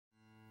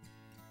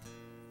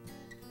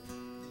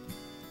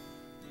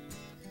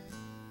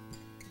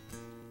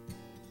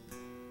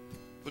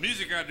The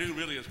music I do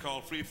really is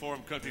called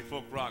freeform country,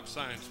 folk, rock,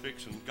 science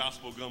fiction,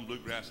 gospel, gum,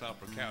 bluegrass,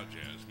 opera, cow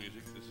jazz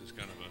music. This is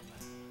kind of a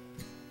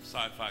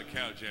sci-fi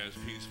cow jazz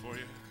piece for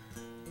you.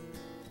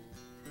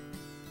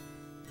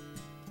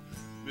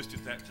 Missed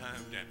it that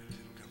time, damn it,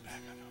 it'll come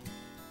back, I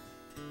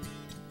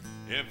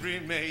know. Every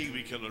May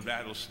we kill a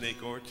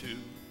rattlesnake or two.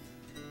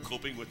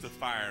 Coping with the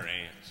fire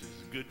ants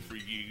is good for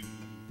you.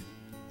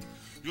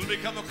 You'll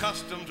become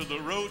accustomed to the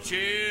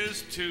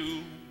roaches too.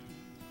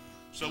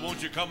 So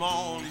won't you come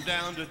on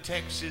down to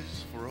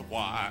Texas for a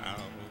while?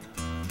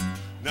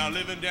 Now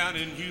living down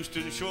in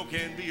Houston sure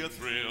can be a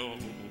thrill.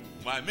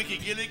 Why, Mickey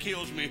Gilly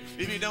kills me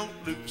if you don't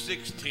loop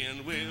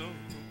 610 will.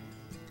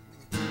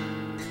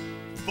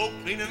 Folk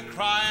leaning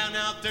crying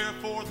out their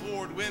Fourth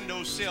Ward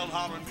windowsill,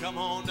 hollering, come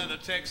on down to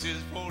Texas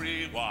for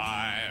a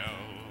while.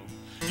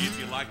 If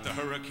you like the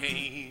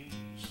hurricanes,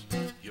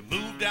 you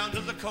move down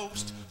to the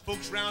coast.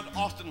 Folks round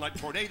Austin like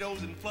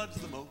tornadoes and floods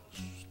the most.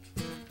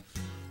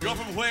 You're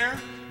from where?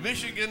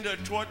 Michigan,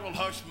 Detroit will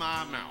hush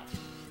my mouth.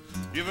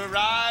 You've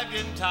arrived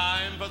in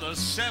time for the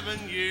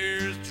 7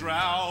 years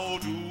drought.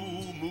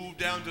 Ooh, move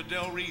down to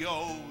Del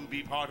Rio,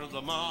 be part of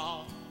the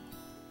mob.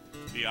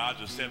 The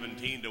odds are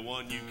 17 to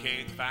 1 you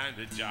can't find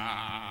a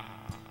job.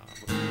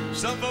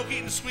 Some folk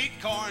eating sweet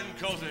corn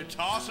cause they're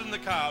tossing the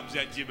cobs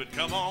at you, but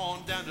come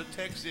on down to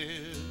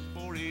Texas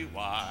for a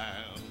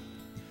while.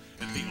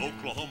 At the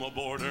Oklahoma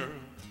border,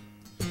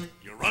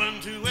 you're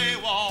running to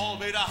a wall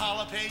made of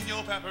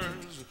jalapeno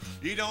peppers.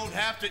 You don't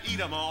have to eat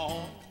them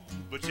all,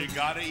 but you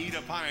gotta eat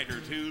a pint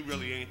or two,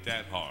 really ain't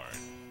that hard.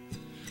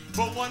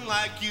 For one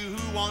like you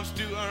who wants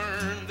to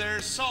earn their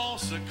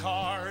salsa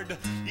card,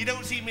 you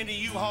don't see many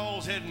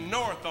U-Hauls heading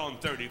north on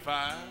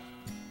 35.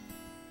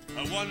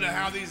 I wonder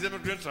how these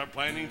immigrants are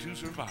planning to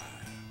survive.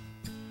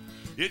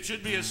 It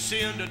should be a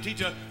sin to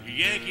teach a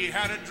Yankee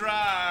how to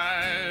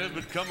drive,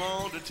 but come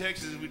on to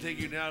Texas, we take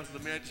you down to the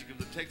magic of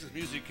the Texas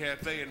Music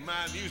Cafe and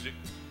my music.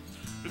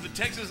 To the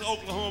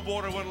Texas-Oklahoma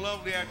border one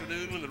lovely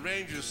afternoon when the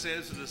ranger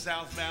says to the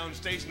southbound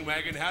station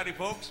wagon, howdy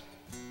folks,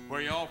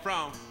 where y'all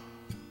from?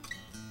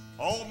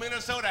 Old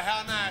Minnesota,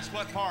 how nice,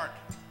 what part?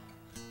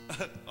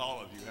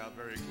 All of you, how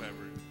very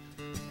clever.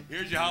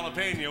 Here's your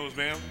jalapenos,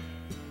 ma'am.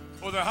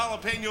 Or the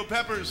jalapeno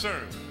peppers,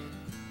 sir.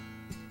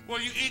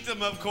 Well, you eat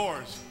them, of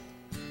course.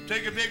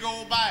 Take a big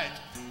old bite.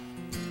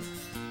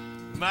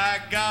 My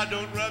God,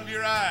 don't rub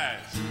your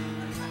eyes.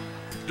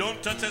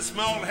 Don't touch that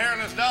small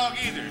hairless dog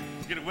either.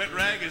 Get a wet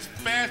rag as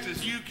fast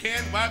as you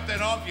can. Wipe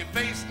that off your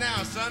face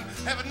now, son.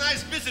 Have a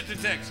nice visit to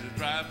Texas.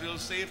 Drive real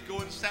safe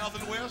going south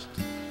and west.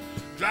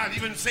 Drive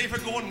even safer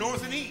going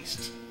north and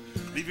east.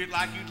 Leave it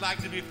like you'd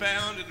like to be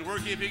found and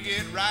work if you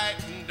get right.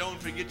 And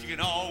don't forget you can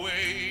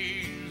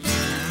always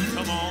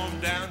come on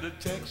down to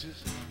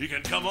Texas. You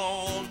can come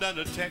on down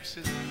to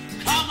Texas.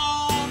 Come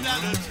on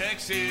down to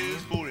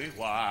Texas for a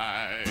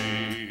while.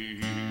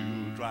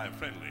 Drive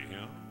friendly.